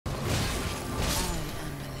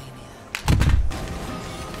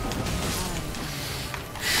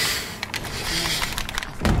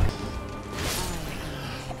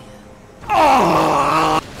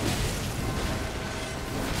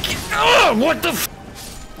what the f-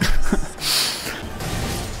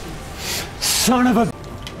 Son of a...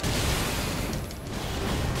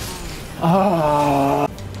 Oh.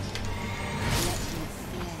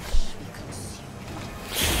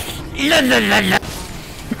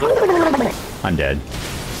 I'm dead.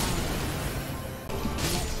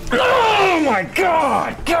 Oh my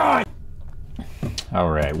god!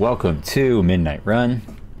 Alright, welcome to Midnight Run.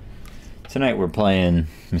 Tonight we're playing...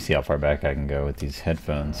 Let me see how far back I can go with these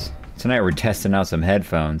headphones. Tonight we're testing out some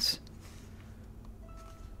headphones.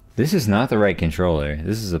 This is not the right controller.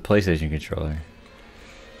 This is a PlayStation controller.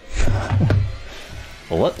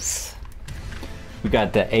 Whoops. We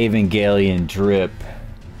got the Evangelion Drip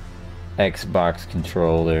Xbox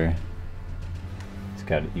controller.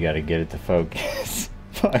 You gotta get it to focus.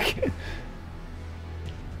 Fuck.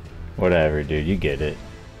 Whatever, dude. You get it.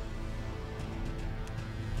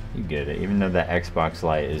 You get it. Even though the Xbox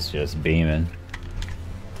light is just beaming.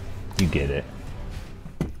 You get it.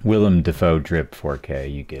 Willem Dafoe Drip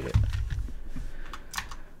 4K. You get it.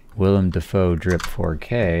 Willem Dafoe Drip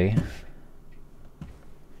 4K.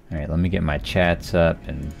 Alright, let me get my chats up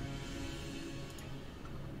and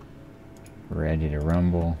ready to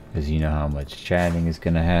rumble, because you know how much chatting is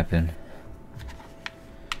gonna happen.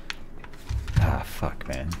 Ah, fuck,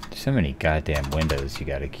 man. There's so many goddamn windows you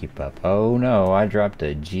gotta keep up. Oh no, I dropped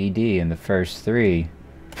a GD in the first 3.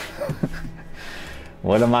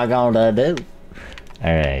 What am I gonna do?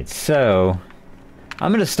 Alright, so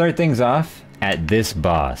I'm gonna start things off at this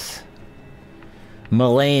boss.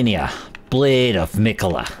 Malenia, Blade of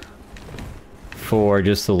Miquella. For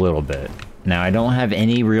just a little bit. Now, I don't have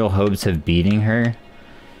any real hopes of beating her.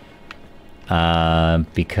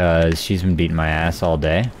 Because she's been beating my ass all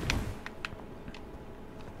day.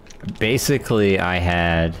 Basically, I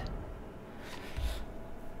had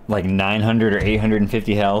like 900 or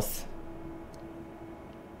 850 health.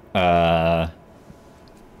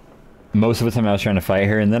 Most of the time I was trying to fight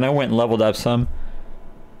her, and then I went and leveled up some.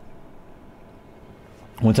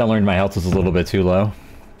 Once I learned my health was a little bit too low.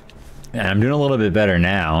 And I'm doing a little bit better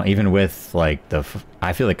now, even with like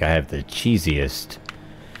I feel like I have the cheesiest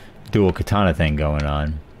dual katana thing going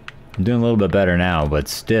on. I'm doing a little bit better now, but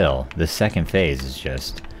still, the second phase is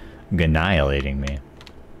just annihilating me.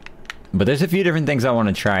 But there's a few different things I want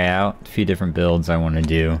to try out, a few different builds I want to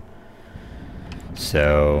do.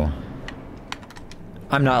 So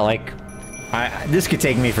I'm not like, this could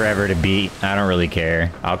take me forever to beat. I don't really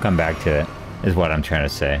care. I'll come back to it, is what I'm trying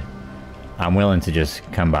to say. I'm willing to just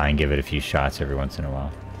come by and give it a few shots every once in a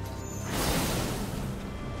while.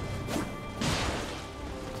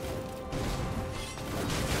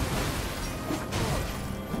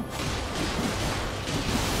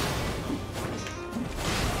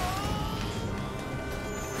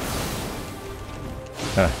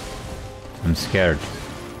 I'm scared.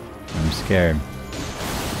 I'm scared.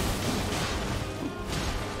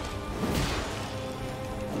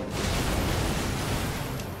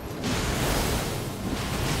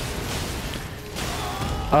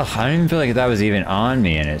 Oh, I don't even feel like that was even on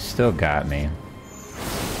me, and it still got me.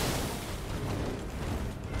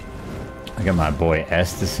 I got my boy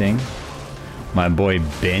S to sing. My boy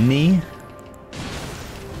Benny.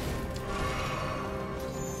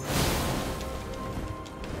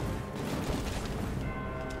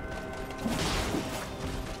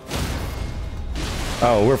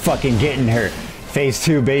 Oh, we're fucking getting her. Phase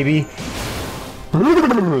 2, baby.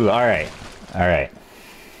 Alright. Alright.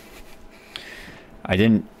 I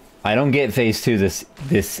don't get phase 2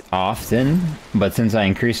 this often, but since I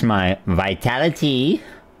increased my vitality,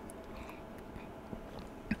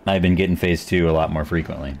 I've been getting phase 2 a lot more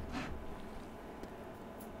frequently.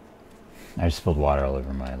 I just spilled water all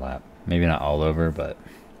over my lap. Maybe not all over, but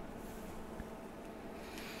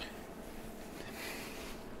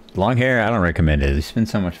long hair, I don't recommend it. You spend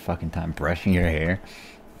so much fucking time brushing your hair,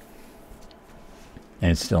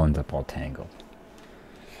 and it still ends up all tangled.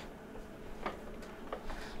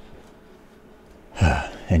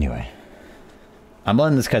 Anyway, I'm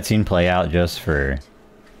letting this cutscene play out just for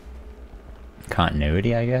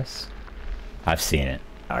continuity, I guess. I've seen it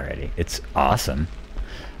already. It's awesome.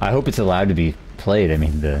 I hope it's allowed to be played. I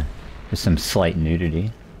mean, there's some slight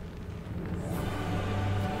nudity.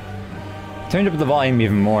 Turned up the volume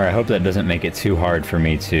even more. I hope that doesn't make it too hard for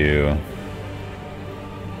me to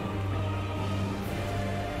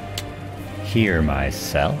hear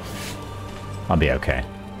myself. I'll be okay.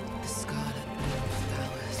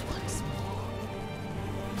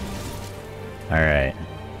 Alright.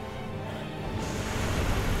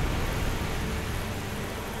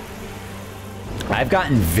 I've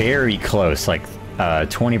gotten very close, like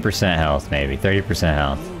 20% health maybe, 30%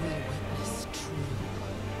 health.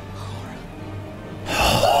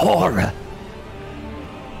 horror.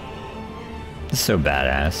 This is so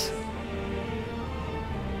badass.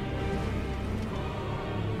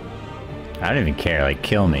 I don't even care, like,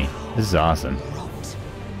 kill me. This is awesome.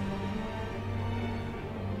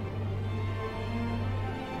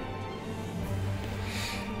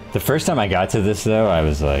 The first time I got to this, though, I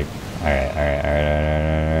was like,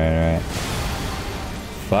 alright.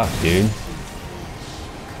 Fuck, dude.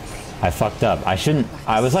 I fucked up. I shouldn't...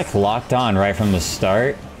 I was, like, locked on right from the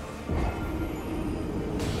start.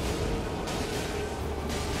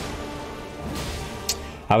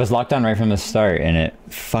 I was locked on right from the start, and it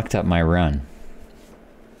fucked up my run.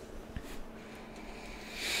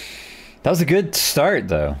 That was a good start,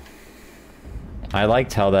 though. I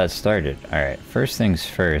liked how that started. Alright, first things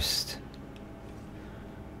first.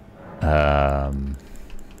 I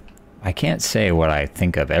can't say what I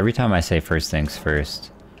think of. Every time I say first things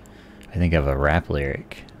first, I think of a rap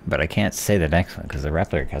lyric. But I can't say the next one, because the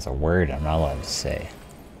rap lyric has a word I'm not allowed to say.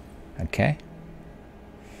 Okay?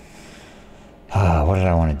 What did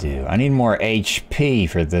I want to do? I need more HP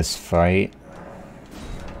for this fight.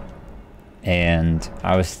 And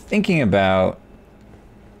I was thinking about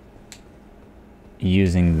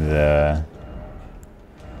using the...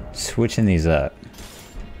 switching these up.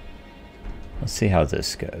 Let's see how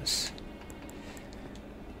this goes.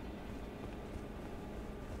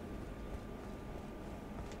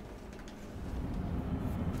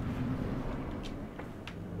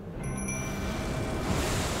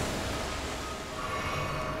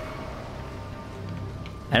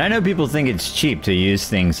 And I know people think it's cheap to use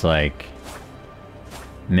things like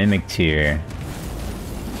Mimic Tier.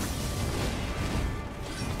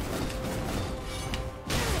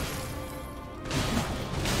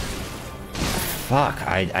 Fuck,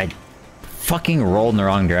 I fucking rolled in the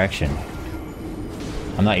wrong direction.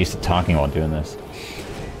 I'm not used to talking while doing this.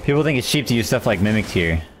 People think it's cheap to use stuff like Mimic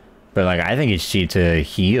Tier, but like I think it's cheap to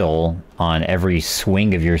heal on every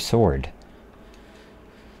swing of your sword.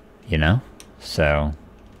 You know? So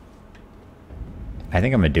I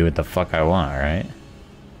think I'm gonna do what the fuck I want, right?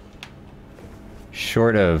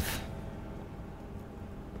 Short of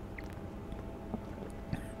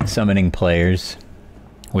summoning players,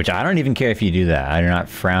 which I don't even care if you do that. I do not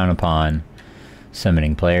frown upon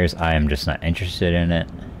summoning players. I am just not interested in it.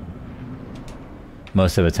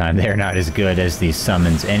 Most of the time they're not as good as these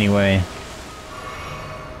summons anyway.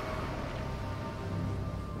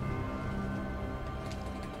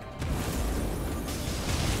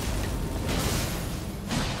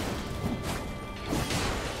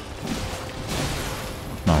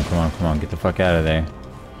 Come on, get the fuck out of there.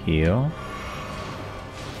 Heal.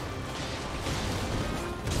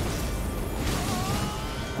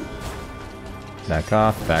 Back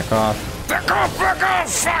off, back off. Back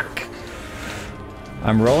off, fuck!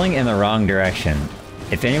 I'm rolling in the wrong direction.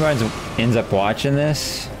 If anyone ends up watching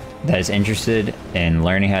this that is interested in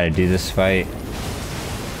learning how to do this fight,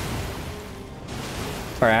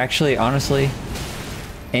 or actually, honestly,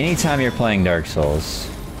 anytime you're playing Dark Souls,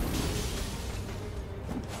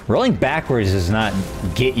 rolling backwards does not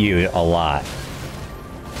get you a lot.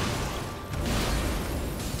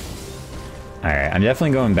 Alright, I'm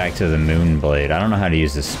definitely going back to the Moonblade. I don't know how to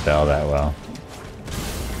use this spell that well.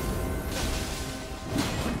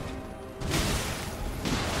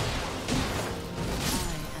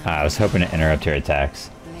 I was hoping to interrupt her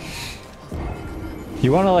attacks.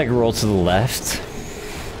 You want to like roll to the left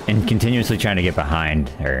and continuously trying to get behind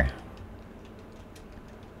her.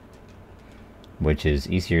 Which is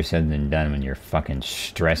easier said than done when you're fucking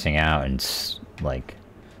stressing out and like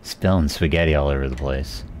spilling spaghetti all over the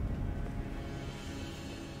place.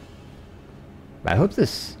 I hope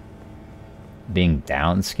this being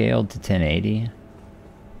downscaled to 1080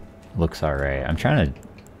 looks alright. I'm trying to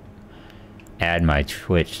add my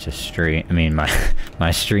Twitch to stream, my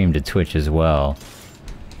stream to Twitch as well.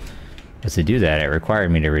 But to do that, it required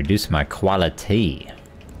me to reduce my quality,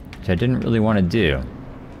 which I didn't really want to do.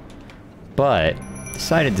 But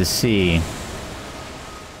decided to see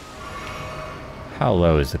how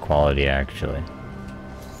low is the quality actually.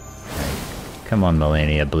 Come on,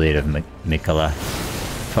 Melania, Bleed of Miquella.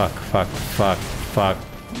 Fuck.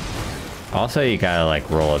 Also, you gotta like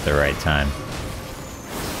roll at the right time.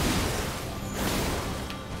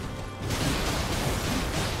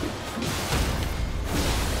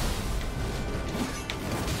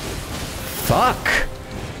 Fuck!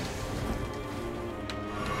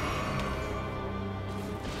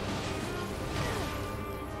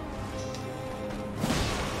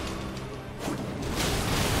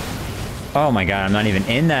 Oh my god, I'm not even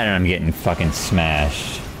in that and I'm getting fucking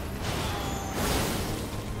smashed.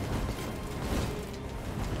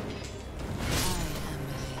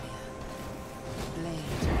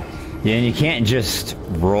 Yeah, and you can't just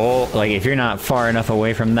roll, like if you're not far enough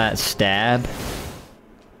away from that stab,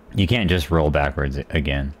 you can't just roll backwards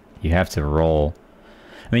again. You have to roll,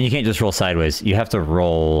 I mean you can't just roll sideways, you have to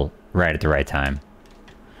roll right at the right time.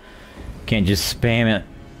 You can't just spam it.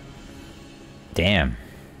 Damn.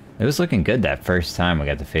 It was looking good that first time we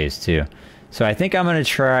got to phase 2. So I think I'm gonna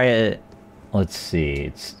try it, let's see,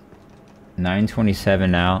 it's 9:27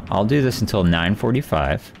 now. I'll do this until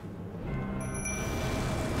 9:45.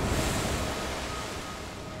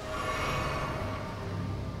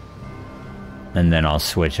 And then I'll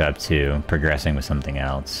switch up to progressing with something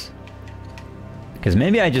else. Because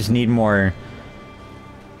maybe I just need more...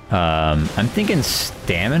 I'm thinking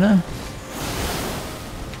stamina?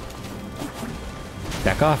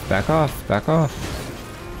 Back off, back off, back off.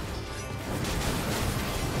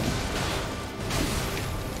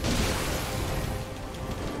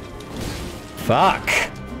 Fuck!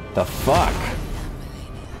 The fuck?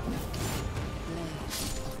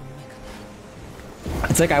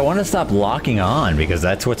 It's like I want to stop locking on because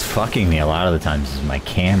that's what's fucking me a lot of the times is my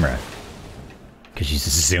camera. Because she's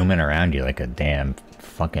just zooming around you like a damn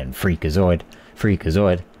fucking freakazoid.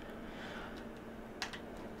 Freakazoid.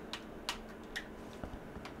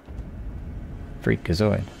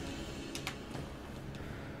 Freakazoid.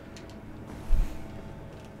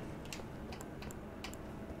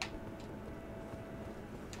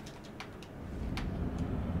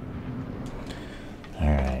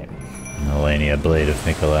 Alright. Melania, Blade of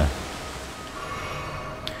Miquella.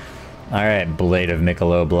 Alright, Blade of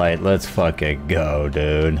Miquella Blight. Let's fucking go,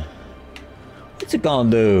 dude. What's it gonna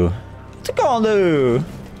do? What's it gonna do?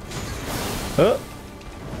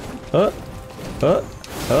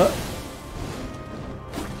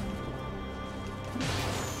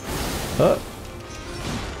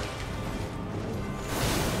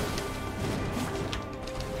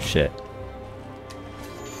 Shit.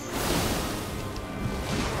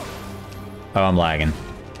 Oh, I'm lagging.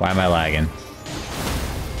 Why am I lagging?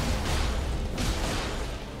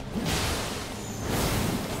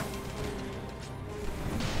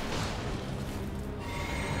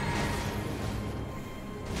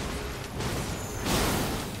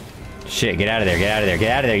 Shit, get out of there, get out of there,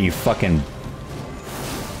 get out of there, you fucking...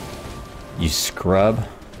 You scrub.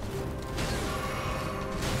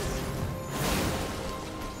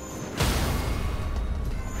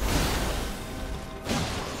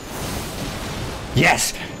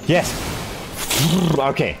 Yes! Yes!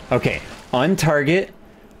 Okay, okay. Untarget,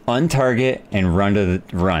 untarget, and run to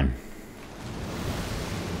the... Run.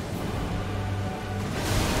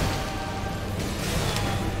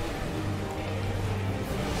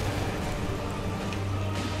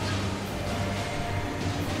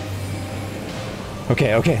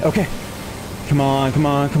 Okay, okay, okay. Come on, come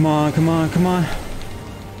on, come on, come on, come on.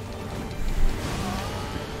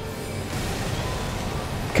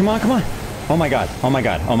 Come on, come on. Oh my god, oh my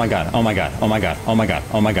god, oh my god, oh my god, oh my god, oh my god,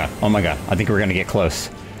 oh my god, oh my god. I think we're gonna get close.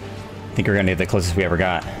 I think we're gonna get the closest we ever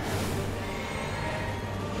got.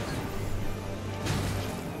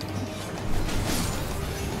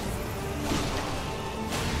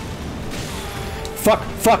 Fuck,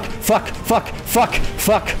 fuck, fuck, fuck, fuck,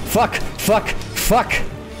 fuck, fuck, fuck, fuck.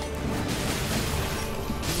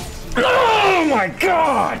 Oh my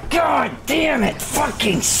god! God damn it!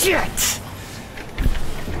 Fucking shit!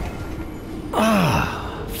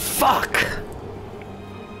 Ah, fuck.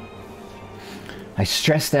 I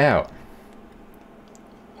stressed out.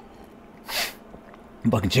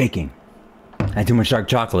 I'm fucking shaking. I had too much dark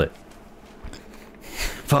chocolate.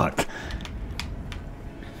 Fuck.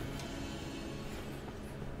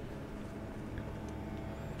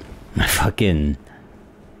 My fucking...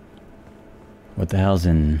 What the hell's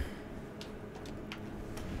in...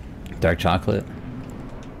 Dark chocolate?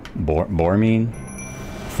 Bormine?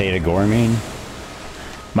 Theta Gormine?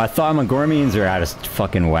 My thought Gormines are out of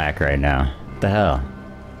fucking whack right now. What the hell?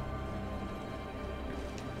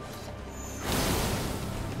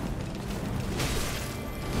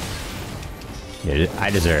 Yeah, I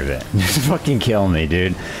deserve it. Just fucking kill me,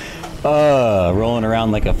 dude. Rolling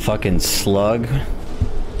around like a fucking slug.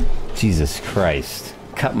 Jesus Christ.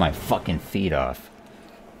 Cut my fucking feet off.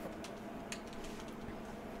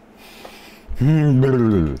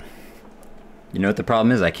 You know what the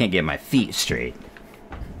problem is? I can't get my feet straight.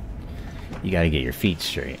 You gotta get your feet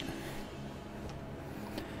straight.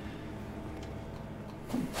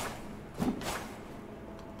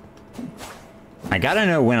 I gotta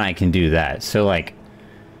know when I can do that. So, like,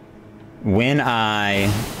 when I...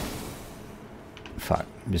 Fuck,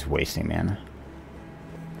 I'm just wasting mana.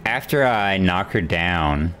 After I knock her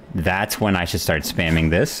down, that's when I should start spamming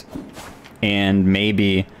this. And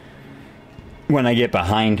maybe when I get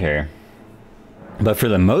behind her. But for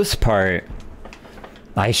the most part,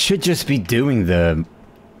 I should just be doing the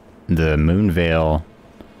Moonveil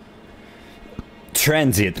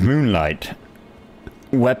Transient Moonlight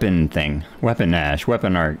weapon thing. Weapon Ash,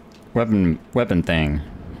 weapon art, weapon thing.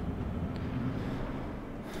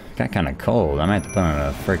 Got kind of cold. I might have to put on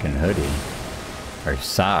a freaking hoodie. Or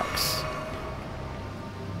socks.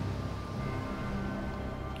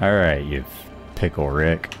 Alright, you Pickle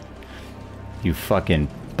Rick. You fucking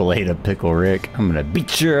blade of Pickle Rick. I'm gonna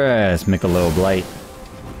beat your ass, Miquella Blight.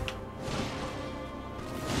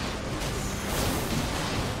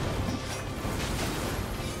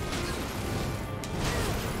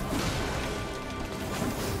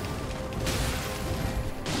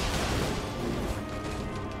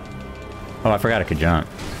 Oh, I forgot I could jump.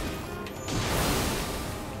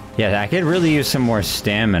 Yeah, I could really use some more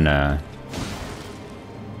stamina.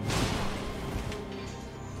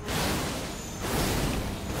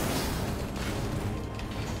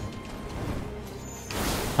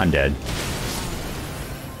 I'm dead.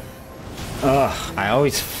 Ugh, I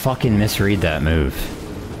always fucking misread that move.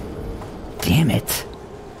 Damn it.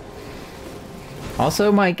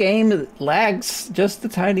 Also, my game lags just a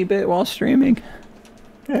tiny bit while streaming.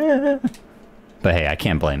 But hey, I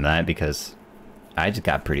can't blame that because I just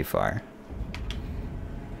got pretty far.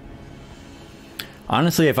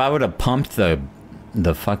 Honestly, if I would have pumped the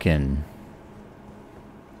fucking...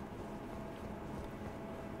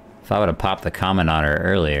 If I would have popped the comment on her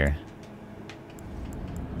earlier.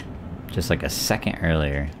 Just like a second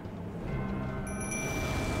earlier.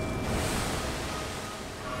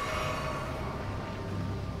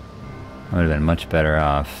 I would have been much better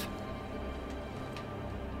off.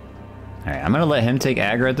 Alright, I'm gonna let him take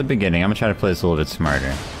aggro at the beginning. I'm gonna try to play this a little bit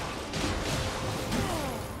smarter.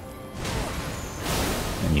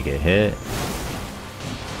 And you get hit.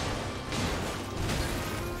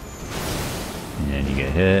 And then you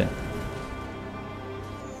get hit.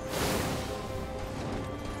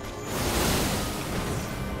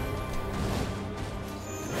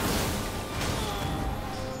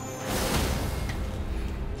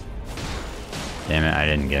 Damn it, I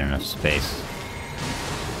didn't get enough space.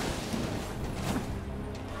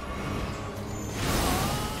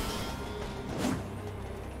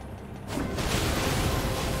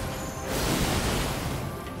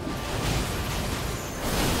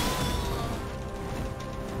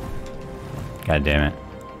 God damn it.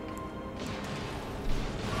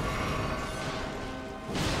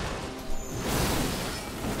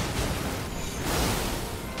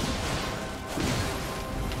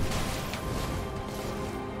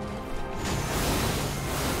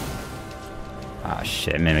 Ah,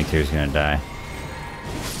 shit, Mimic 2 is gonna die.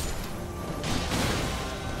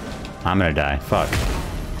 I'm gonna die. Fuck.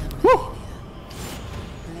 Woo!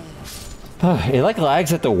 Oh, it like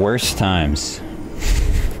lags at the worst times.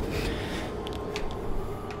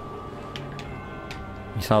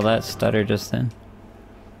 You saw that stutter just then?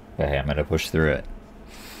 But hey, I'm gonna push through it.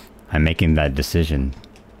 I'm making that decision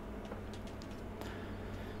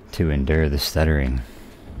to endure the stuttering.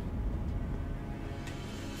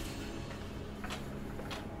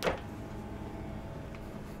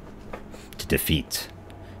 To defeat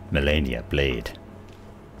Melania, Blade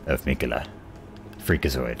of Miquella,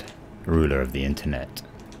 Freakazoid, ruler of the internet.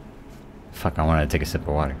 Fuck, I wanted to take a sip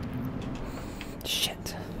of water.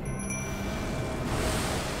 Shit.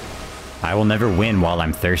 I will never win while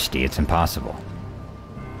I'm thirsty. It's impossible.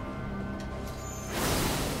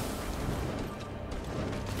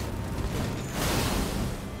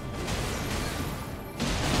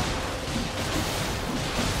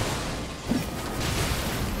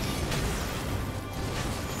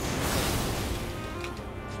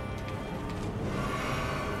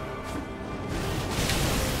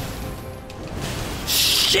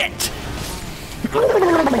 Shit!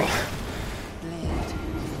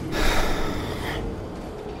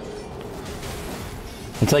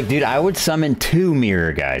 It's like, dude, I would summon 2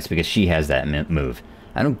 mirror guys because she has that move.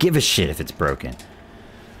 I don't give a shit if it's broken.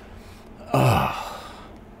 Oh.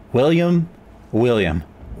 Willem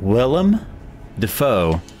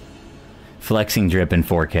Dafoe flexing drip in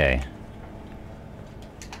 4K.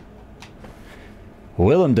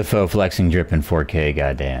 Willem Dafoe flexing drip in 4K,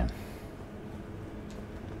 goddamn.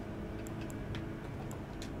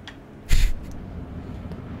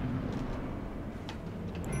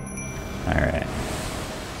 Alright.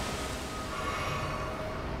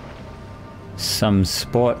 Some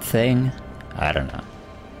sport thing? I don't know.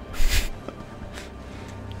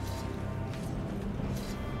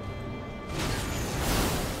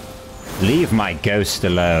 Leave my ghost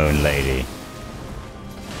alone, lady.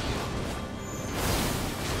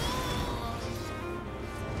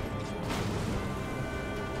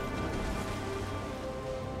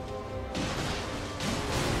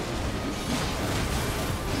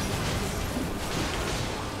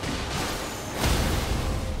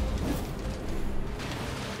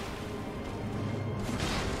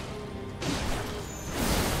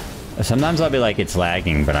 Sometimes I'll be like, it's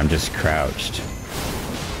lagging, but I'm just crouched.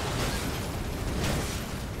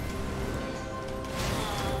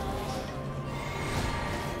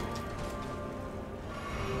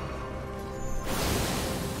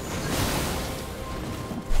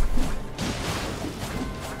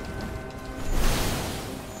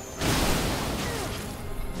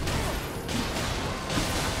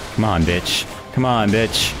 Come on, bitch. Come on,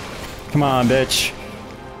 bitch. Come on, bitch.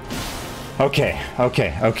 Okay,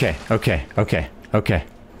 okay, okay, okay, okay, okay.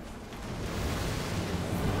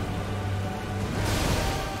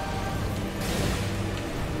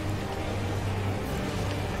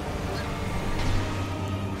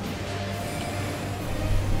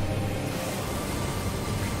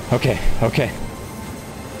 Okay, okay.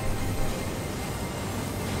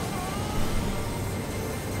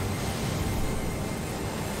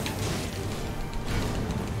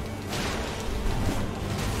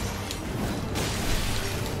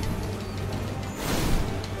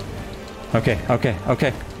 Okay, okay,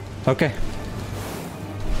 okay, okay.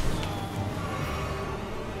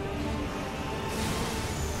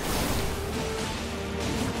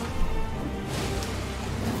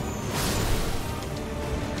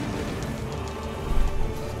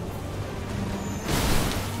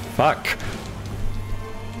 Fuck.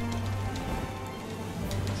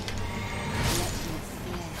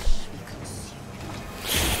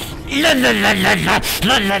 La la la la la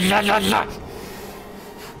la la la la.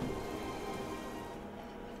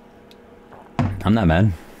 I'm not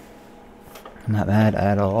mad. I'm not mad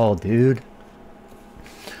at all, dude.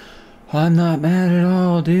 I'm not mad at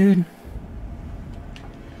all, dude.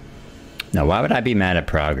 Now, why would I be mad at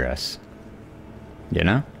progress? You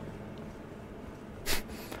know?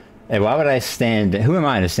 Hey, why would I stand... Who am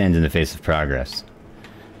I to stand in the face of progress?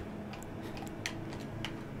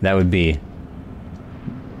 That would be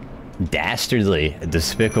dastardly,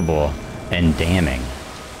 despicable, and damning.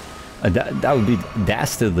 That would be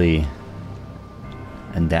dastardly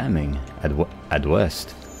and damning at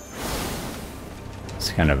worst.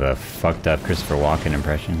 It's kind of a fucked up Christopher Walken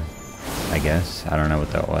impression, I guess. I don't know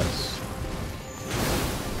what that was.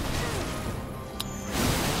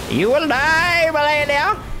 You will die,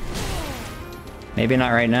 Malenia! Maybe not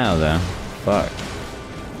right now, though. Fuck.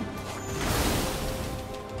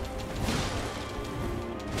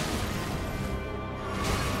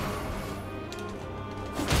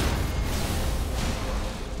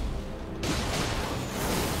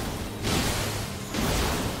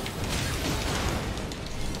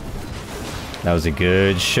 That was a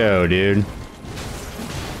good show, dude.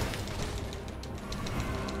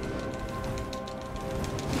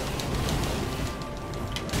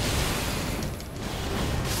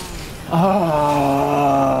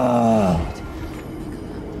 Oh,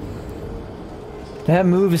 that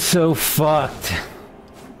move is so fucked.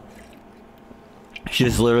 She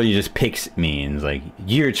just literally just picks me and is like,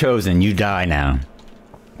 "You're chosen. You die now.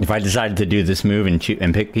 If I decided to do this move and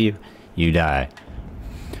pick you, you die."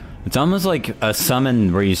 It's almost like a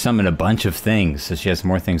summon where you summon a bunch of things, so she has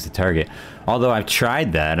more things to target. Although I've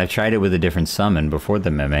tried that. I've tried it with a different summon before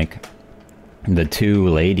the Mimic. The two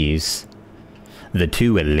ladies. The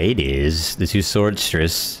two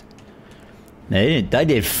swordstress. They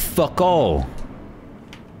did fuck all.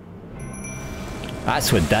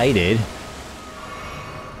 That's what they did.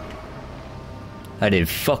 I did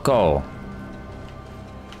fuck all.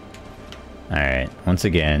 Alright, once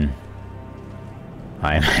again,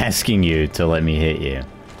 I am asking you to let me hit you.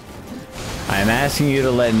 I am asking you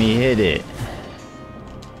to let me hit it.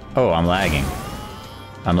 Oh, I'm lagging.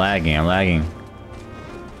 I'm lagging, I'm lagging.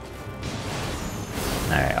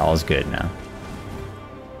 Alright, all's good now.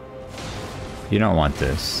 You don't want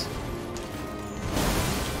this.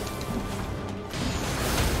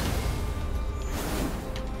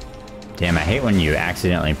 Damn, I hate when you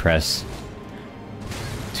accidentally press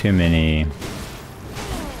too many...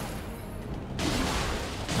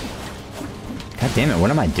 God damn it, what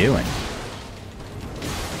am I doing?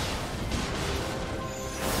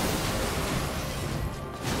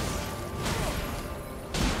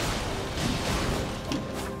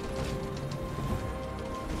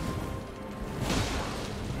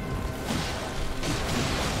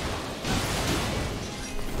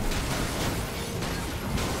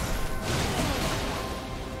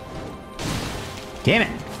 Damn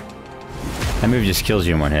it! That move just kills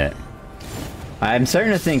you in one hit. I'm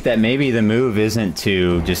starting to think that maybe the move isn't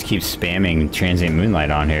to just keep spamming Transient Moonlight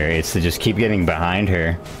on her, it's to just keep getting behind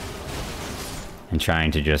her and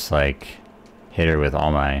trying to just, like, hit her with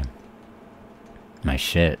all my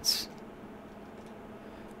shits.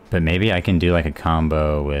 But maybe I can do, like, a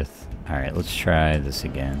combo with... Alright, let's try this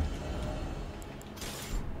again.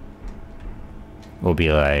 will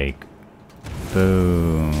be like,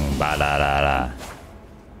 boom, ba da da da.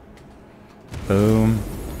 Boom,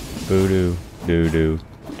 boo doo, doo doo,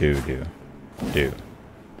 doo doo, doo.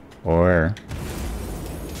 Or,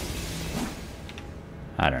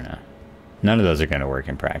 I don't know. None of those are going to work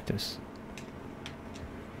in practice.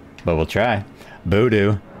 But we'll try. Boo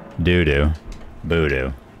doo, doo doo, boo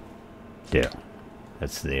doo, doo.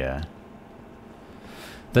 That's the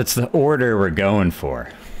order we're going for.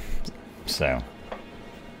 So,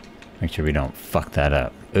 make sure we don't fuck that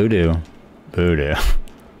up. Boo doo, boo doo,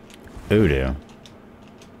 boo doo,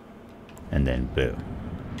 and then boo.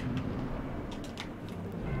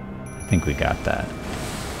 I think we got that.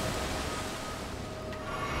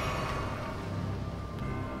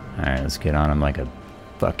 Alright, let's get on him like a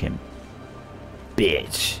fucking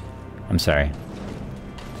bitch. I'm sorry.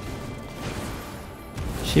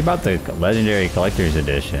 She bought the Legendary Collector's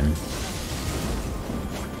Edition.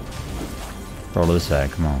 Roll to the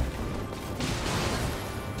side, come on.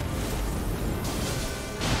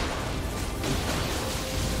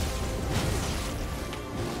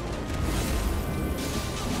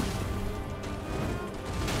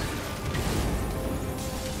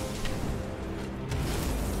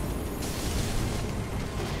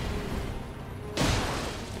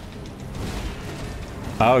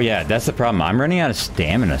 Oh yeah, that's the problem. I'm running out of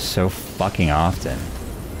stamina so fucking often.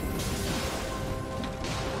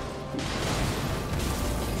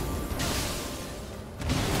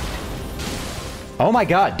 Oh my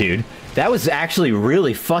god, dude. That was actually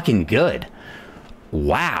really fucking good.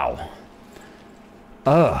 Wow.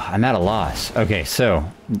 Oh, I'm at a loss. Okay, so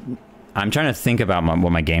I'm trying to think about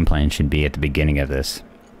what my game plan should be at the beginning of this.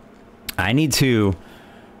 I need to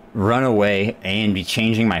run away and be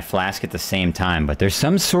changing my flask at the same time, but there's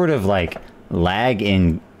some sort of like lag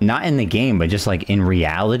in, not in the game, but just like in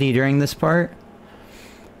reality during this part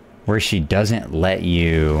where she doesn't let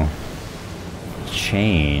you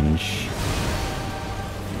change.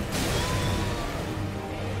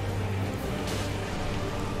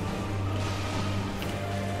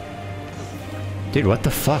 Dude, what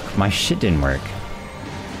the fuck? My shit didn't work.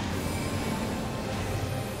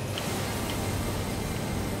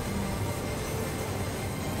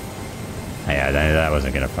 Yeah, that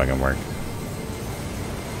wasn't gonna fucking work.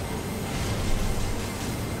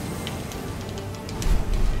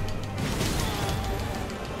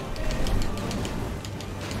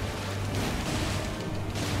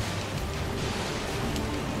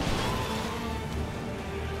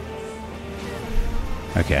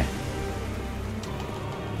 Okay.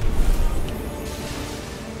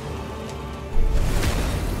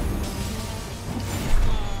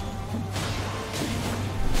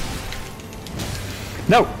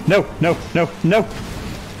 No, no, no, no, no.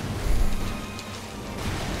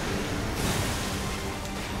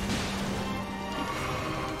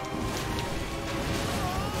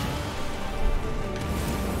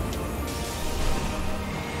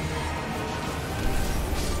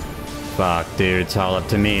 Fuck, dude, it's all up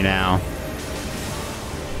to me now.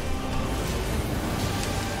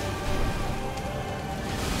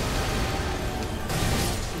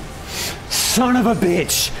 Son of a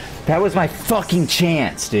bitch! That was my fucking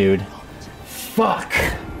chance, dude. Fuck.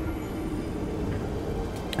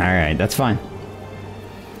 Alright, that's fine.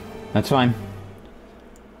 That's fine.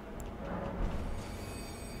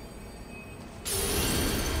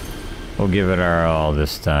 We'll give it our all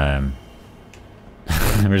this time.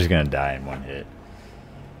 We're just gonna die in one hit.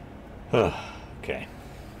 Okay.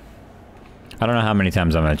 I don't know how many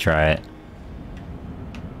times I'm gonna try it.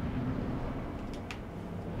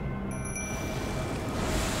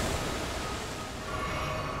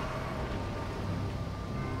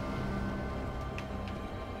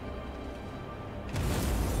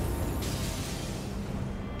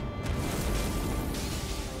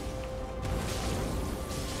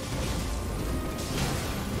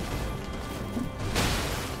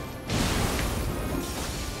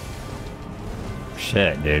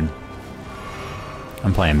 Shit, dude.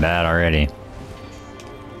 I'm playing bad already.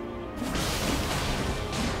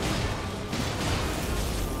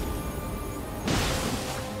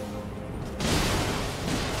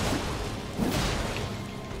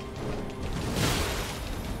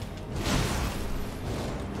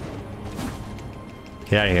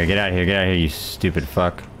 Get out of here, get out of here, get out of here, you stupid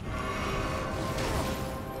fuck.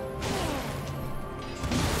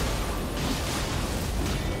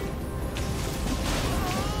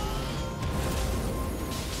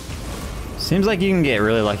 Seems like you can get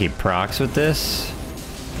really lucky procs with this.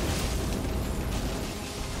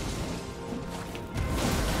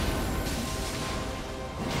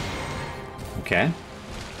 Okay.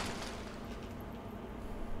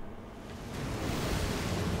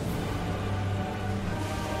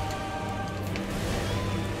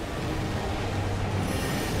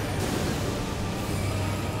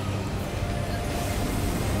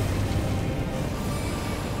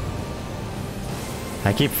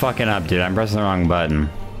 I keep fucking up, dude. I'm pressing the wrong button.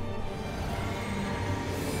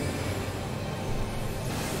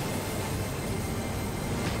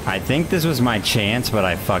 I think this was my chance, but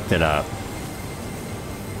I fucked it up.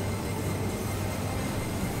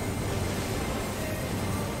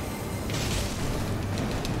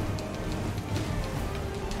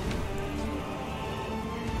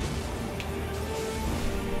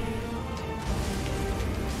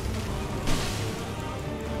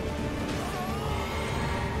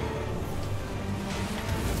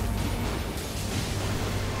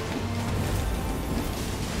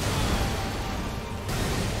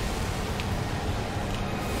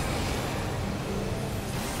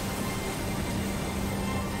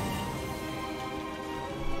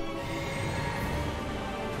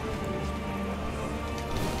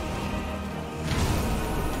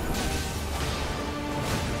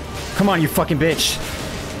 Come on, you fucking bitch.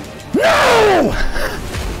 No!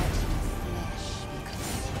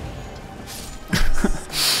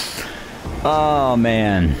 Oh,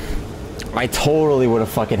 man. I totally would have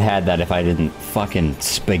fucking had that if I didn't fucking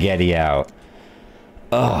spaghetti out.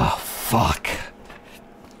 Oh, fuck.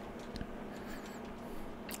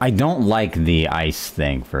 I don't like the ice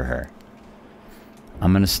thing for her.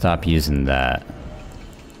 I'm gonna stop using that.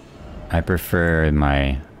 I prefer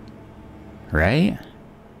my... Right?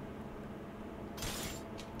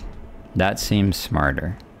 That seems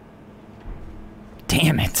smarter.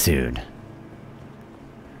 Damn it, dude.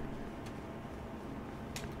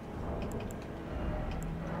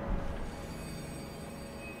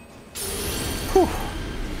 Whew.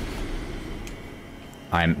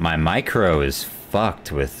 My micro is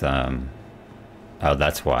fucked with, oh,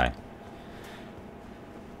 that's why.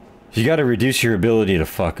 You gotta reduce your ability to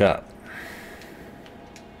fuck up.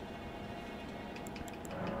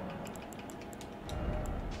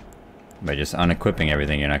 By just unequipping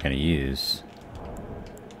everything you're not going to use.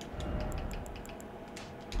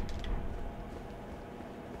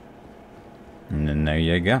 And then there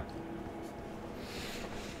you go.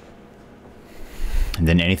 And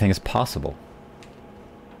then anything is possible.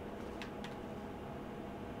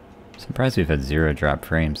 Surprised we've had 0 drop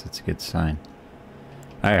frames. That's a good sign.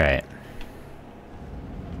 Alright.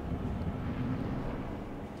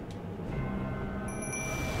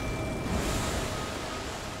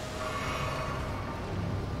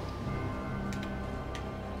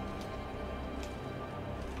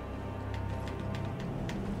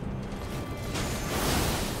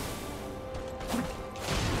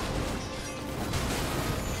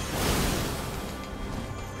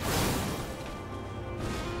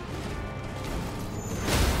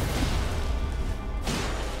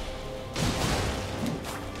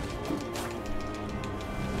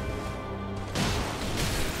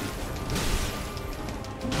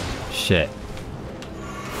 Shit.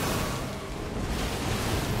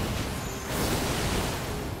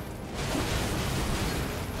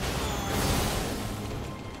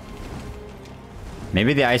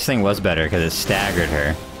 Maybe the ice thing was better because it staggered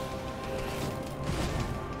her.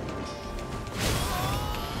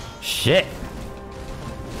 Shit.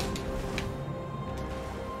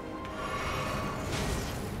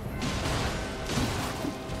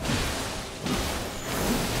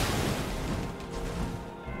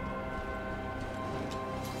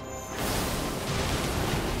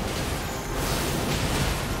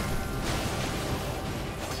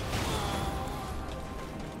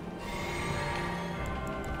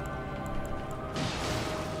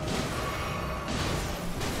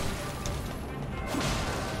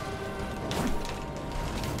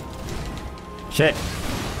 Shit.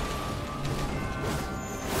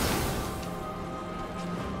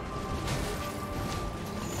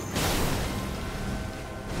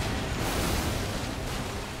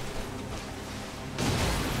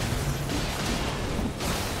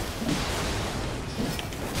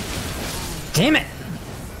 Damn it!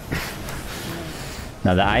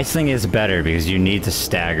 Now the ice thing is better because you need to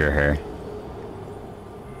stagger her.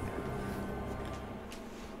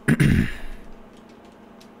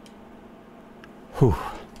 Whew.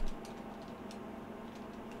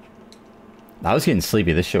 I was getting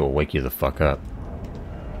sleepy. This shit will wake you the fuck up.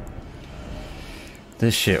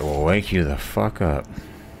 This shit will wake you the fuck up.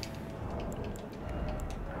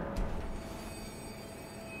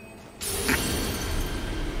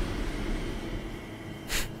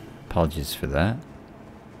 Apologies for that.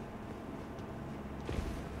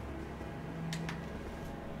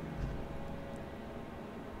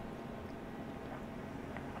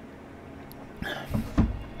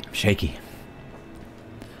 Shaky.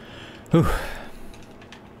 Whew.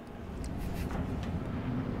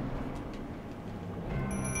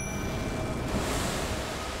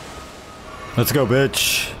 Let's go,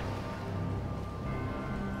 bitch.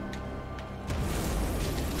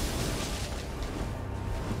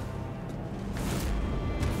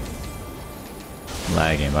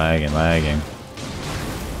 Lagging, lagging, lagging.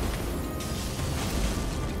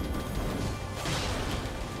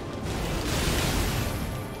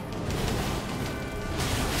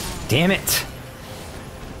 Damn it!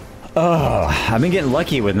 Oh, I've been getting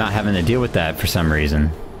lucky with not having to deal with that for some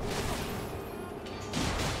reason.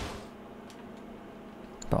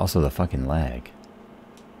 But also the fucking lag.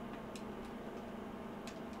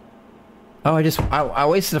 Oh, I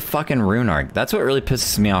wasted a fucking rune arc. That's what really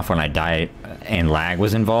pisses me off when I die and lag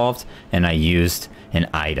was involved and I used an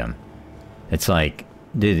item. It's like,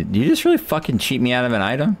 did you just really fucking cheat me out of an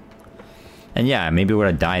item? And yeah, maybe would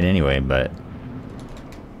have died anyway, but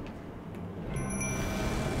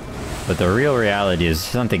the real reality is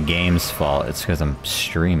it's not the game's fault, it's because I'm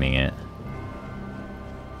streaming it.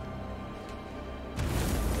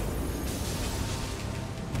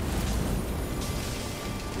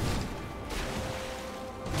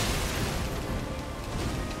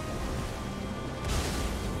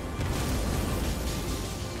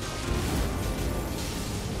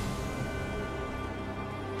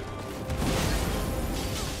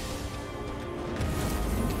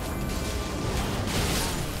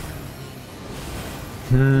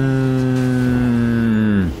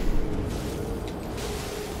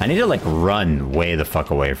 I need to like run way the fuck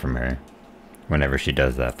away from her whenever she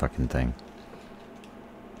does that fucking thing.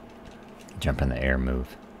 Jump in the air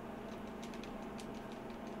move.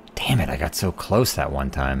 Damn it, I got so close that one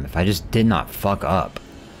time. If I just did not fuck up.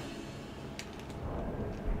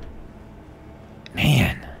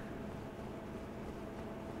 Man.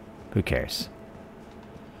 Who cares?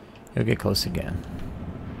 You'll get close again.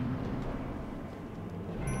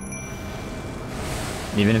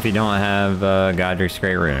 Even if you don't have Godric's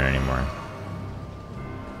Great Rune anymore.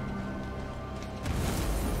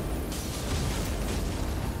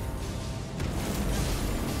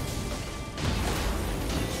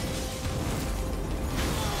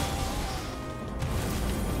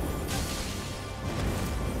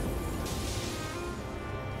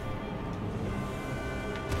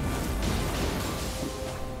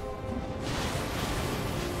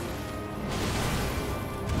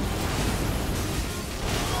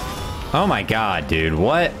 Oh my god, dude,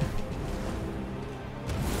 what?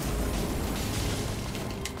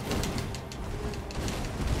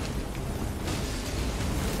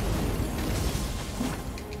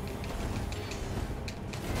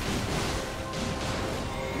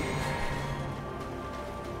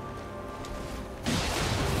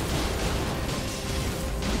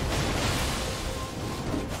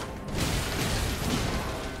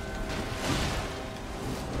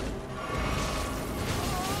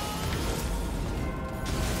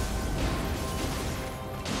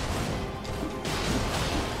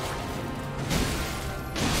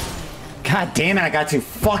 God damn it, I got too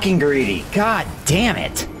fucking greedy. God damn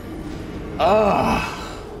it.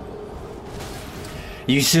 Ugh.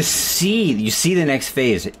 You just see, the next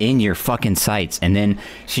phase in your fucking sights, and then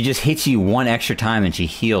she just hits you one extra time and she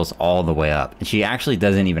heals all the way up. And she actually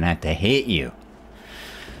doesn't even have to hit you.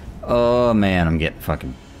 Oh man, I'm getting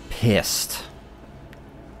fucking pissed.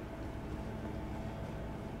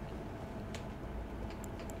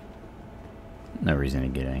 No reason to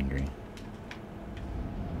get angry.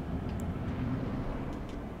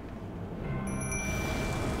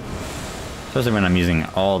 Especially when I'm using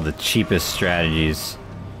all the cheapest strategies.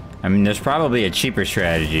 I mean, there's probably a cheaper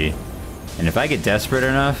strategy. And if I get desperate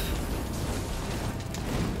enough,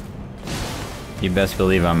 you best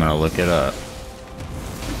believe I'm gonna look it up.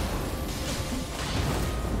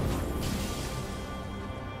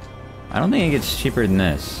 I don't think it gets cheaper than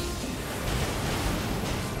this.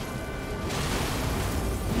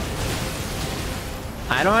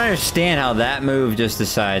 I don't understand how that move just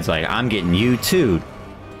decides, like, I'm getting you too.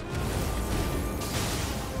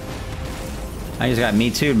 I just got me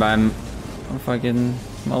too by fucking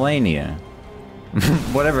Malenia.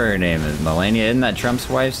 Whatever her name is. Melania, isn't that Trump's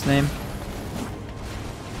wife's name?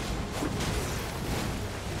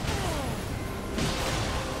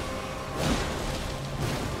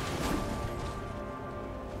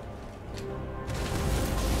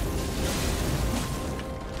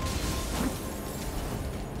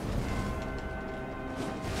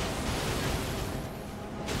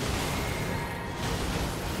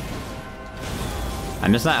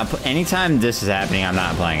 I'm just not, anytime this is happening, I'm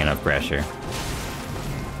not applying enough pressure.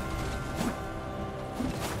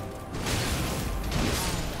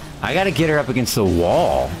 I gotta get her up against the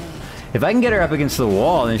wall. If I can get her up against the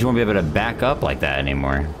wall, then she won't be able to back up like that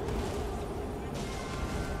anymore.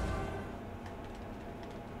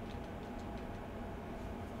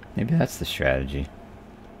 Maybe that's the strategy.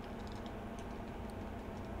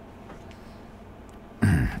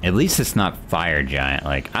 At least it's not Fire Giant.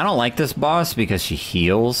 Like, I don't like this boss because she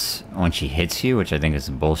heals when she hits you, which I think is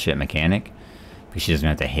a bullshit mechanic. Because she doesn't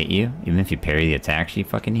have to hit you. Even if you parry the attack, she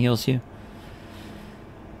fucking heals you.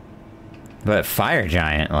 But Fire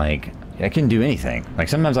Giant, like, I couldn't do anything. Like,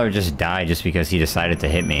 sometimes I would just die just because he decided to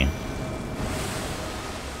hit me.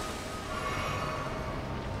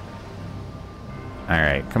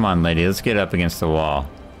 Alright, come on, lady. Let's get up against the wall.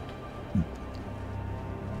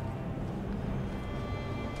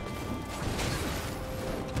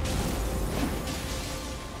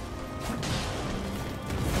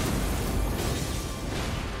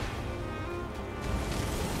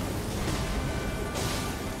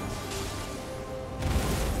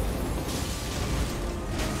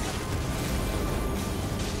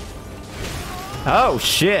 Oh,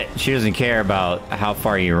 shit! She doesn't care about how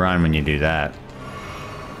far you run when you do that.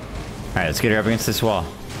 Alright, let's get her up against this wall.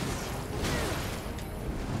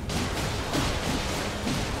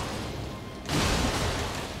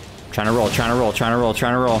 Trying to roll, trying to roll, trying to roll,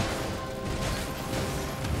 trying to roll.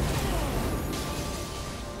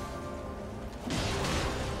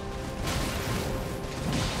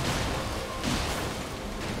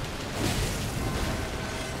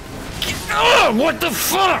 Oh, what the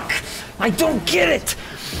fuck? I don't get it!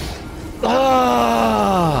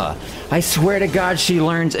 Ah! I swear to God, she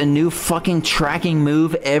learns a new fucking tracking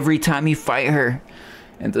move every time you fight her.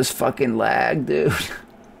 And this fucking lag, dude.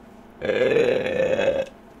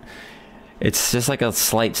 It's just like a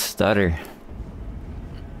slight stutter.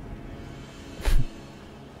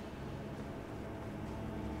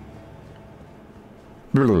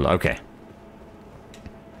 Okay.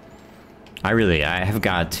 I have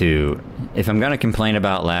got to... If I'm gonna complain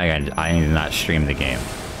about lag, I need to not stream the game.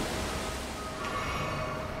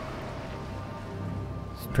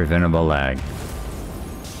 It's preventable lag.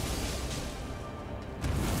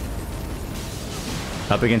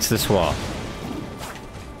 Up against this wall.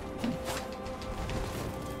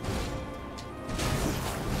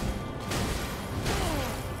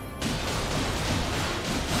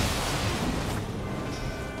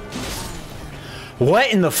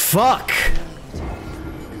 What in the fuck?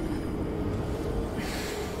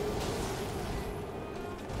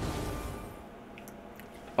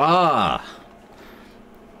 Ah.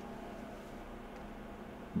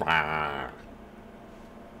 Bah.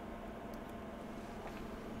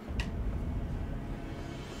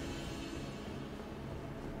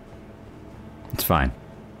 It's fine.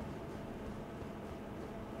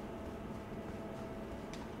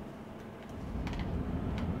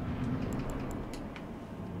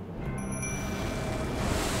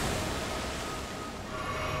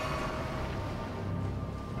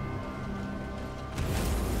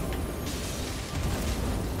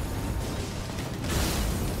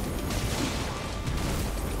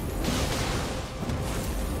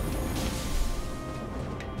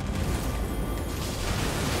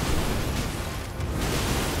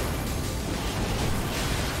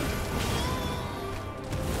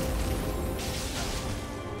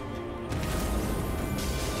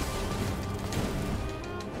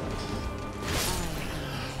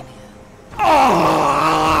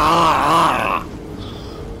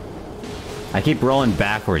 I keep rolling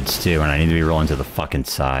backwards too, and I need to be rolling to the fucking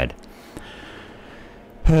side.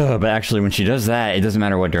 But actually, when she does that, it doesn't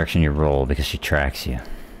matter what direction you roll because she tracks you.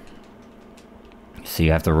 So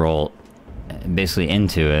you have to roll basically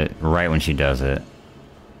into it right when she does it.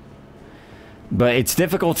 But it's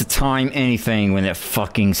difficult to time anything when it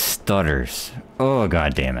fucking stutters. Oh,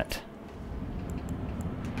 god damn it.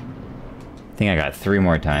 I think I got 3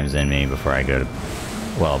 more times in me before I go to...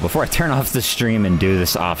 Well, before I turn off the stream and do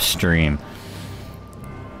this off stream.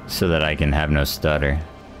 So that I can have no stutter.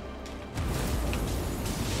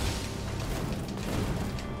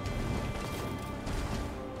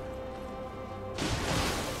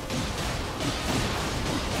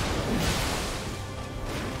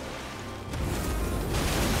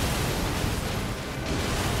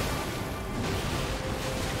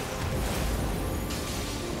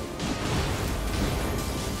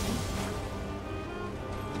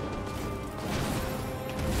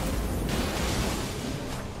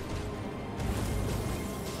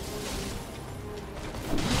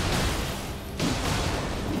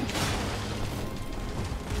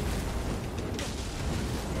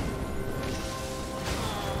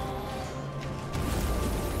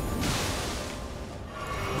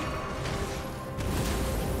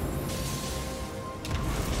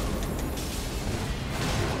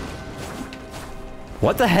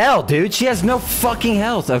 What the hell, dude? She has no fucking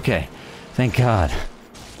health. Okay. Thank God.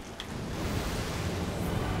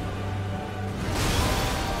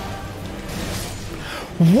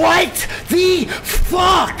 What the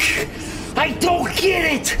fuck? I don't get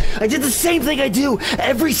it! I did the same thing I do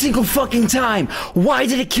every single fucking time. Why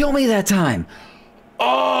did it kill me that time?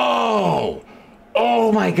 Oh!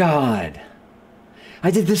 Oh my god.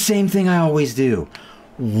 I did the same thing I always do.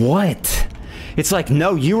 What? It's like,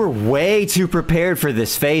 no, you were way too prepared for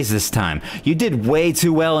this phase this time. You did way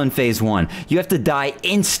too well in phase 1. You have to die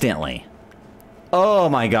instantly. Oh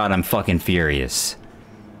my god, I'm fucking furious.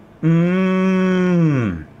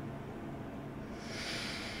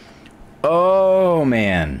 Oh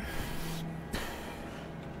man.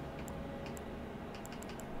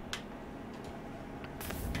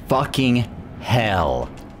 Fucking hell.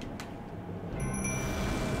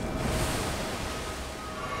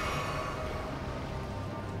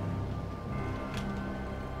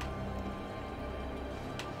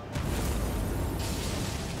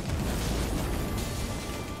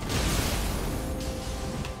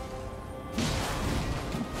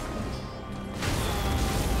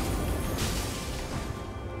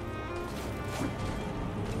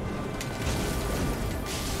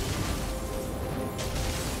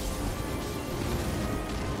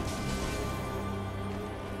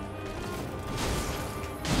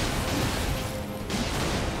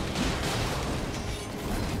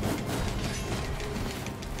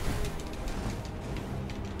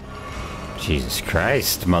 Jesus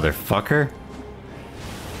Christ, motherfucker.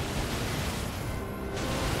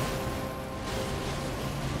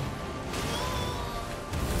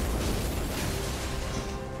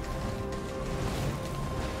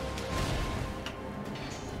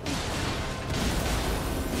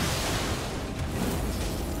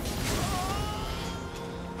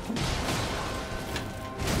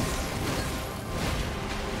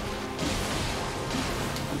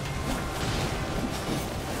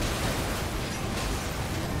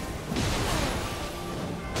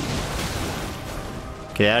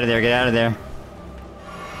 Get out of there, get out of there.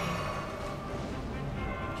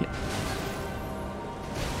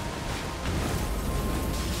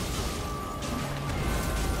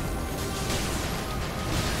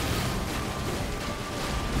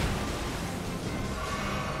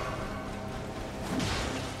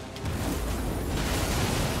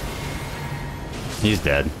 He's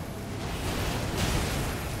dead.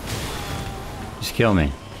 Just kill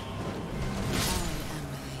me.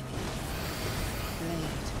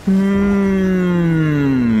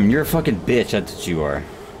 You're a fucking bitch, that's what you are.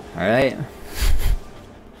 Alright?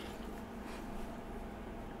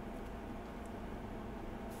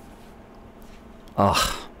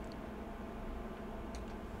 Ugh.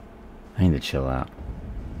 I need to chill out.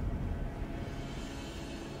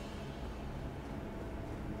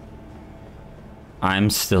 I'm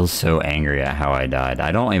still so angry at how I died.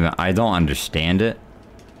 I don't understand it.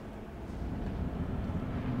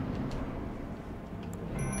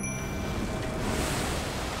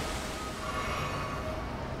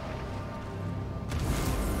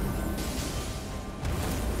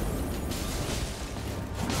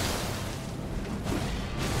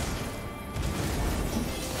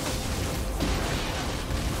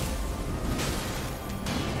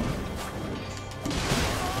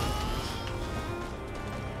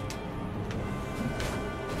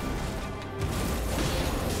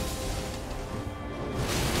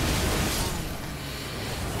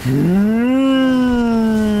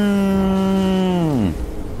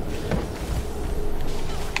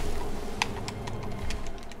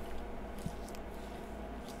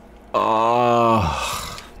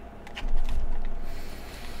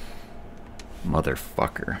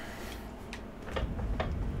 Motherfucker.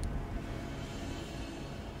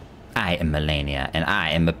 I am Melania, and I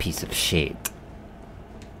am a piece of shit.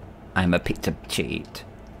 I'm a piece of shit.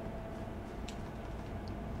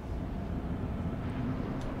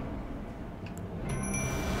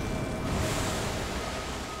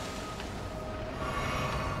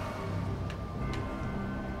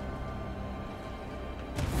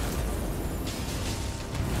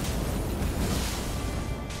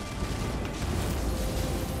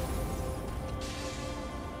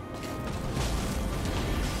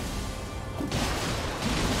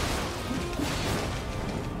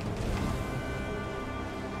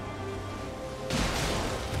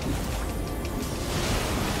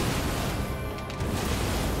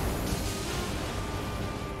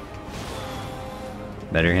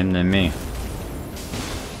 Better him than me.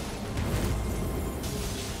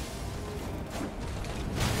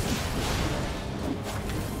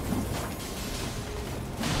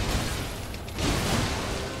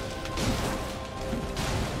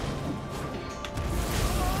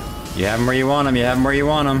 You have him where you want him, you have him where you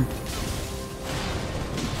want him.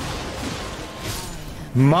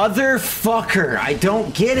 Motherfucker! I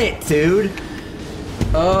don't get it, dude!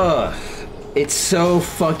 Ugh. It's so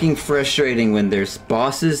fucking frustrating when there's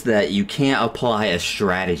bosses that you can't apply a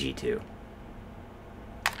strategy to.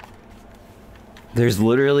 There's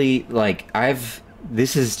literally, like,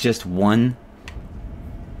 this is just one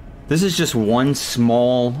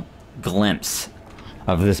small glimpse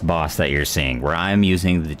of this boss that you're seeing, where I'm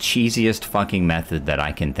using the cheesiest fucking method that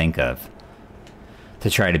I can think of to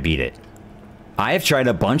try to beat it. I have tried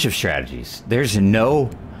a bunch of strategies. There's no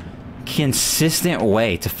consistent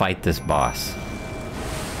way to fight this boss.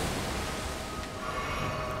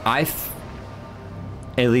 At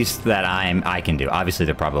least that I can do. Obviously,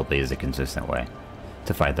 there probably is a consistent way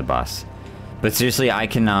to fight the boss. But seriously, I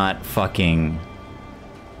cannot fucking...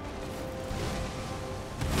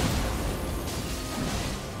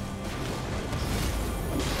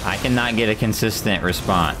 I cannot get a consistent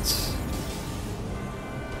response.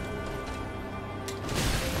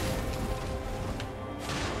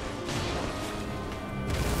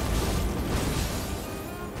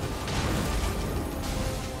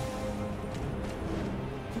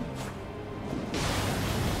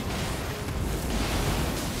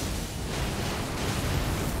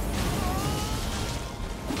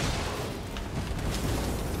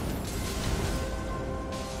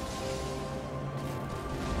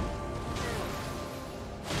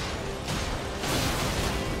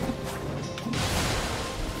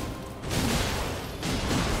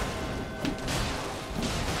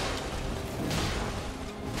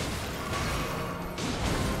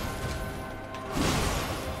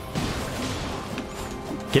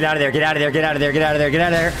 Get out of there, get out of there, get out of there, get out of there, get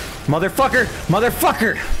out of there. Motherfucker,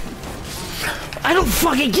 motherfucker. I don't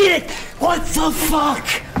fucking get it. What the fuck?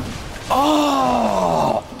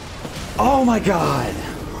 Oh. Oh my god.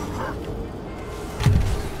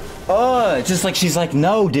 Oh, just like she's like,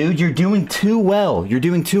 no, dude, you're doing too well. You're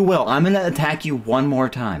doing too well. I'm gonna attack you one more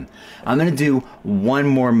time. I'm gonna do one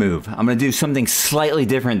more move. I'm gonna do something slightly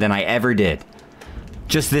different than I ever did.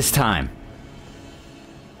 Just this time.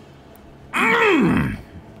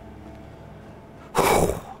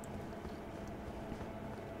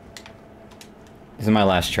 This is my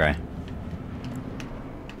last try.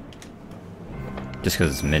 Just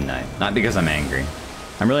because it's midnight. Not because I'm angry.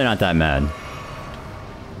 I'm really not that mad.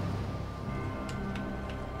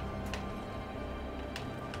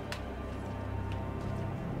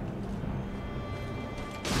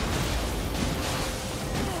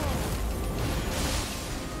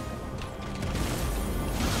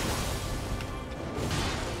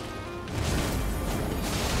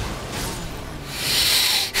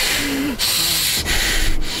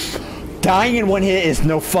 Dying in one hit is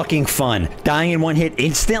no fucking fun. Dying in one hit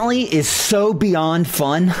instantly is so beyond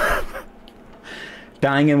fun.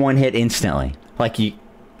 Dying in one hit instantly. Like,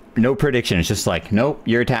 no prediction. It's just like, nope,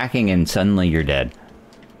 you're attacking and suddenly you're dead.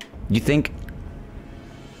 You think...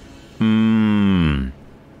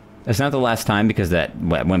 It's not the last time because that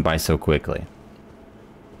went by so quickly.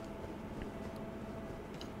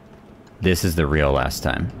 This is the real last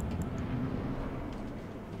time.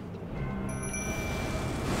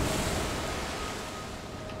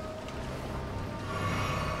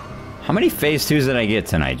 How many phase 2s did I get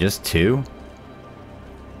tonight? Just 2?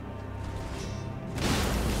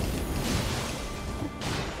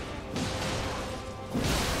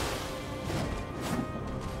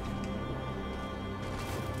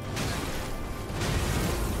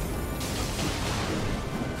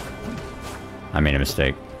 I made a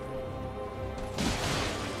mistake.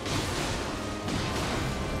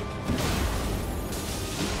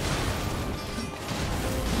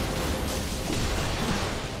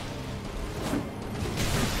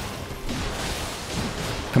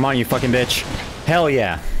 Come on, you fucking bitch. Hell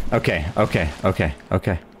yeah. Okay, okay, okay,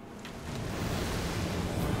 okay.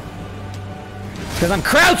 Because I'm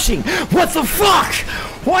crouching! What the fuck?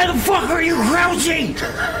 Why the fuck are you crouching?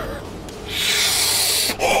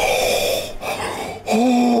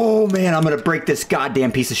 Oh man, I'm gonna break this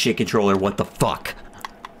goddamn piece of shit controller. What the fuck?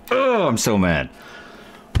 Oh, I'm so mad.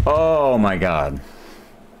 Oh my god.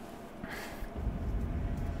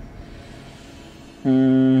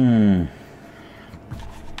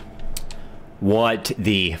 What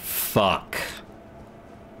the fuck?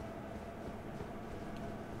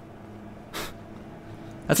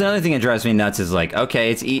 That's another thing that drives me nuts is like,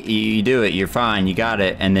 okay, it's you do it, you're fine, you got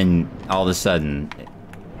it, and then all of a sudden,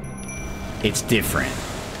 it's different.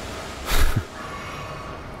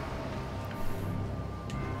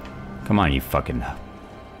 Come on, you fucking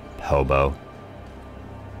hobo.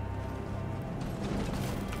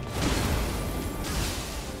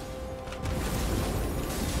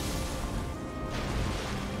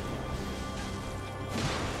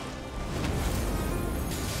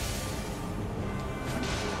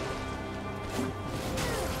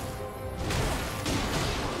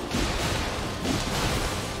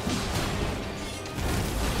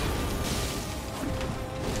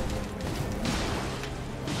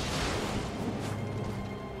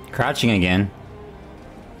 Crouching again.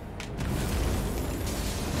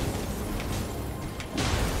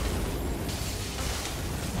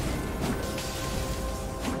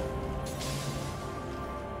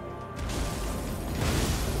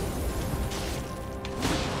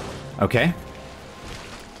 Okay.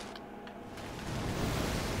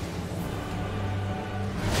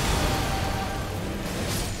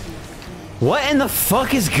 What in the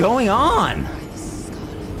fuck is going on?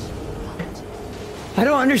 I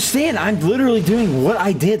don't understand. I'm literally doing what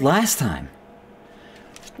I did last time.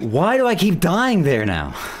 Why do I keep dying there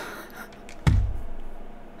now?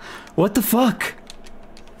 What the fuck?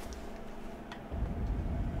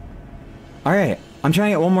 Alright, I'm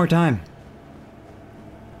trying it one more time.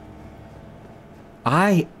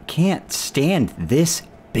 I can't stand this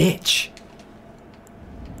bitch.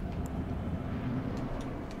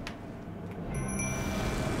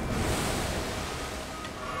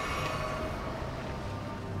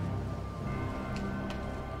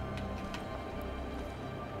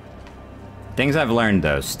 Things I've learned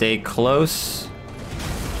though, stay close.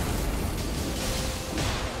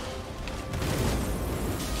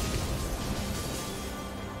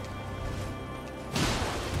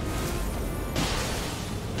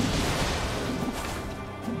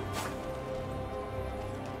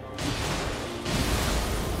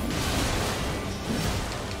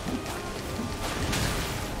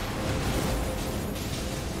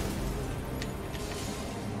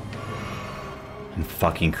 I'm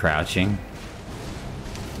fucking crouching.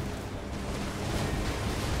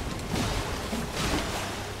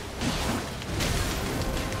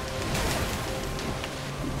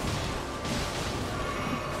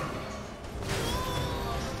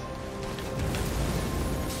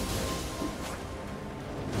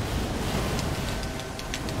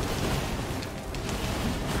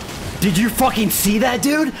 Did you fucking see that,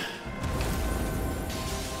 dude?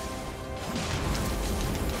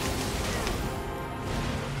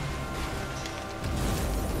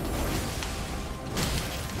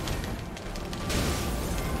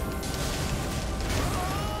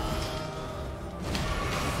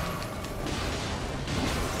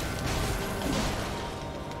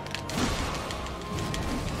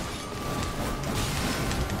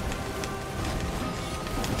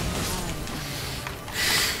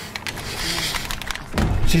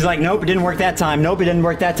 She's like, nope, it didn't work that time. Nope, it didn't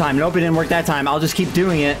work that time. Nope, it didn't work that time. I'll just keep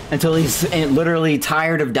doing it until he's literally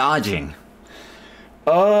tired of dodging.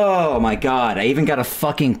 Oh my god, I even got a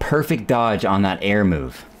fucking perfect dodge on that air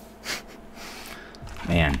move.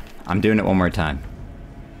 Man, I'm doing it one more time.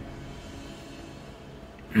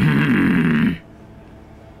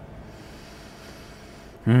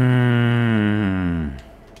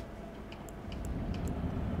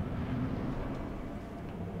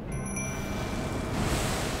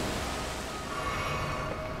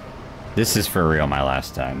 This is for real my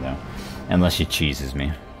last time, though. Unless she cheeses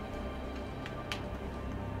me.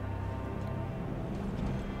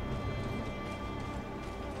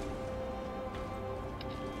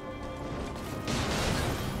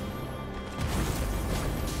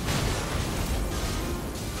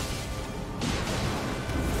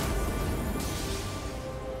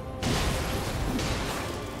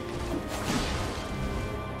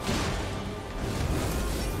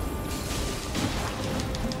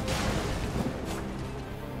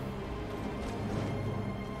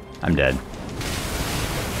 I'm dead.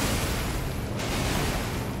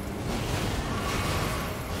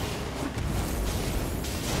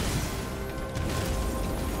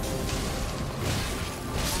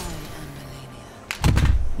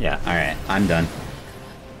 Yeah, alright, I'm done.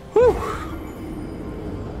 Whew.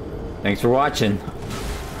 Thanks for watching.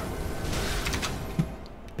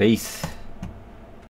 Peace.